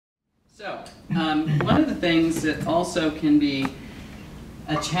So, one of the things that also can be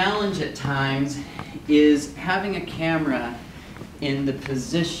a challenge at times is having a camera in the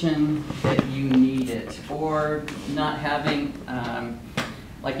position that you need it, or not having,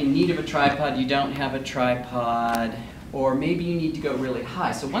 like in need of a tripod, you don't have a tripod, or maybe you need to go really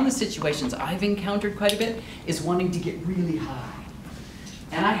high. So one of the situations I've encountered quite a bit is wanting to get really high.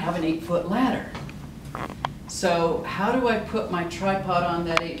 And I have an 8-foot ladder. So how do I put my tripod on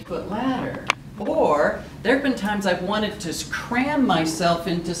that 8-foot ladder? Or there have been times I've wanted to cram myself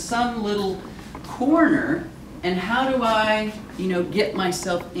into some little corner, and how do I, get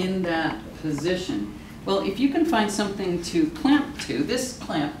myself in that position? Well, if you can find something to clamp to, this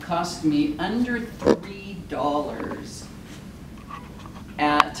clamp cost me under $3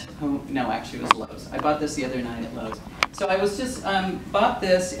 at, no, actually it was Lowe's. I bought this the other night at Lowe's. So I was just, bought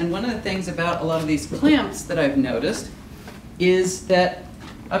this, and one of the things about a lot of these clamps that I've noticed is that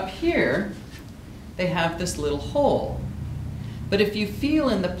up here, they have this little hole. But if you feel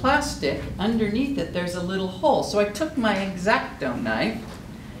in the plastic, underneath it, there's a little hole. So I took my X-Acto knife,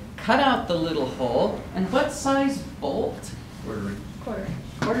 cut out the little hole, and what size bolt?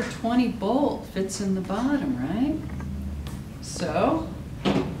 Quarter 20 bolt fits in the bottom, right? So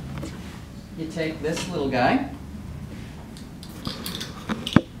you take this little guy,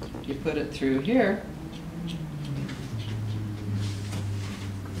 you put it through here,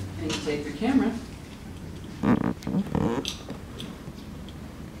 and you take your camera,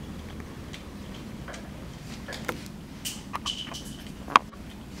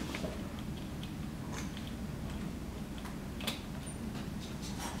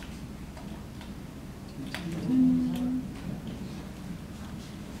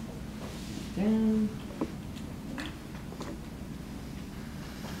 down.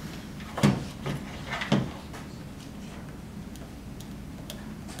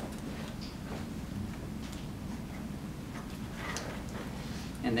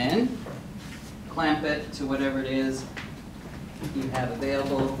 And then clamp it to whatever it is you have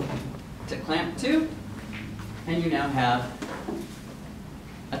available to clamp to, and you now have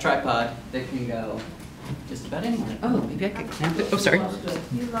a tripod that can go just about anywhere. Oh, maybe I could clamp it. Oh, sorry.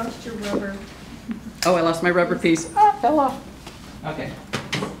 You lost your rubber. Oh, I lost my rubber piece. Ah, fell off. Okay.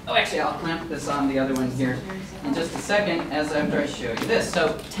 Oh, actually, I'll clamp this on the other one here in just a second after I show you this.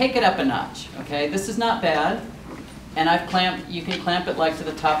 So take it up a notch, okay? This is not bad. And I've clamped, you can clamp it like to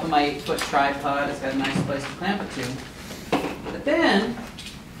the top of my 8-foot tripod. It's got a nice place to clamp it to. But then,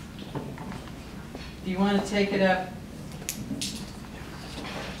 if you want to take it up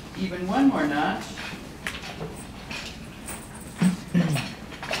even one more notch,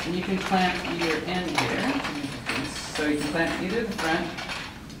 and you can clamp either end here. So you can clamp either the front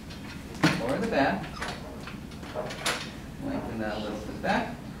or the back. Lengthen that a little to the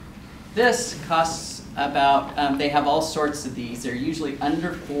back. This costs about, they have all sorts of these. They're usually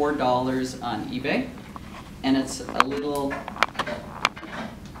under $4 on eBay. And it's a little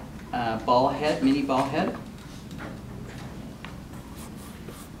ball head, mini ball head.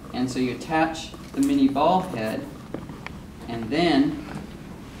 And so you attach the mini ball head and then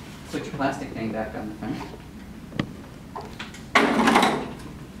put your plastic thing back on the front.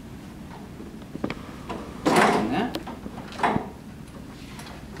 And that.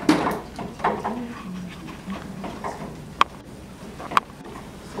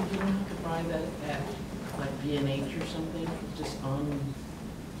 So you don't have to buy that at like B&H or something, just on?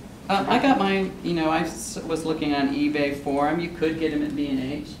 I got mine, I was looking on eBay for them. You could get them at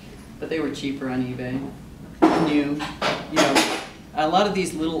B&H, but they were cheaper on eBay. New, a lot of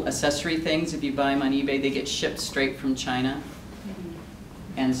these little accessory things, if you buy them on eBay, they get shipped straight from China.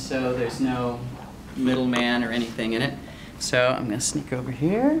 And so there's no middleman or anything in it. So I'm going to sneak over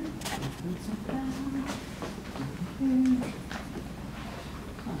here.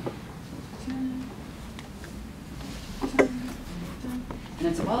 And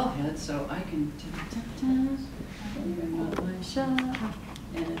it's a ball head, so I can bring out my shot,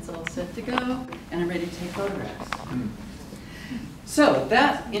 and it's all set to go, and I'm ready to take photographs. So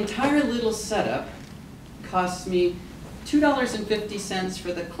that entire little setup costs me $2.50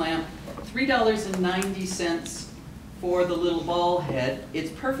 for the clamp, $3.90 for the little ball head. It's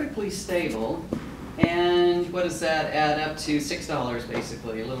perfectly stable, and what does that add up to? $6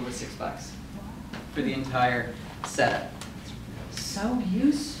 basically, a little bit $6 for the entire setup. So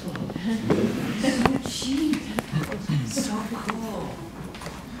useful, so cheap, so cool.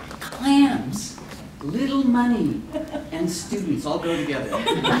 Clams, little money, and students all go together.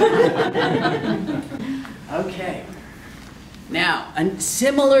 Okay. Now, a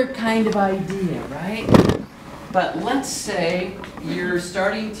similar kind of idea, right? But let's say you're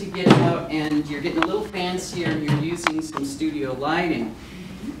starting to get out and you're getting a little fancier and you're using some studio lighting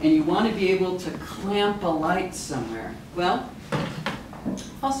and you want to be able to clamp a light somewhere. Well,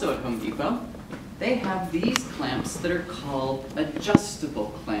 also at Home Depot, they have these clamps that are called adjustable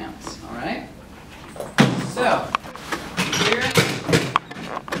clamps, all right? So, here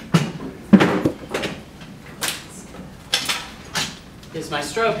is my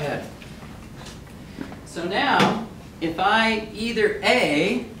strobe head. So now, if I either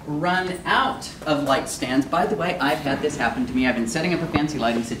A, run out of light stands, by the way, I've had this happen to me. I've been setting up a fancy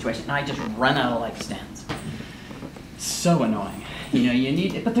lighting situation and I just run out of light stands. So annoying. You know, you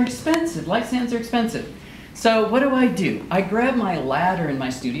need it, but they're expensive. Light stands are expensive. So what do? I grab my ladder in my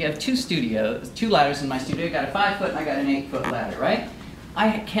studio. I have two ladders in my studio. I got a 5-foot and I got an 8-foot ladder, right?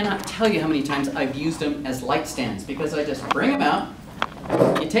 I cannot tell you how many times I've used them as light stands because I just bring them out.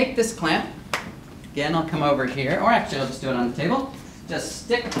 You take this clamp. Again, I'll come over here, or actually I'll just do it on the table. Just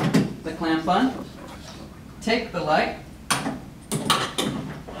stick the clamp on, take the light.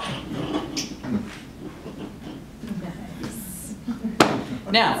 Nice.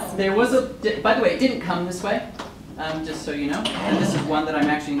 Now, there was a, by the way, it didn't come this way, just so you know. And this is one that I'm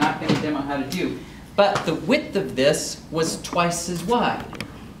actually not going to demo how to do. But the width of this was twice as wide.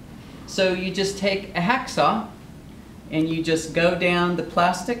 So you just take a hacksaw and you just go down the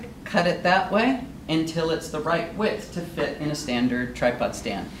plastic, cut it that way, until it's the right width to fit in a standard tripod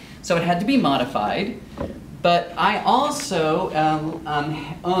stand. So it had to be modified, but I also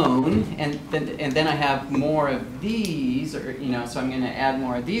own, and then I have more of these, or so I'm going to add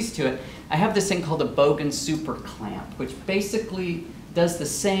more of these to it. I have this thing called a Bogan Super Clamp, which basically does the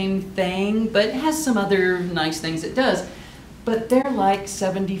same thing, but it has some other nice things it does. But they're like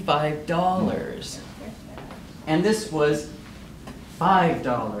 $75, and this was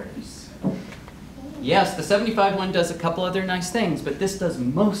 $5. Yes, the $75 one does a couple other nice things, but this does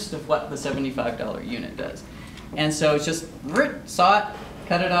most of what the $75 unit does. And so it's just saw it,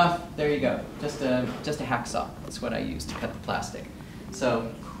 cut it off, there you go. Just a hacksaw. That's what I use to cut the plastic.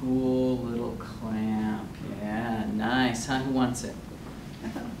 So cool little clamp. Yeah, nice. Huh? Who wants it?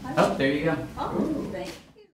 Oh, there you go. Oh, thank you.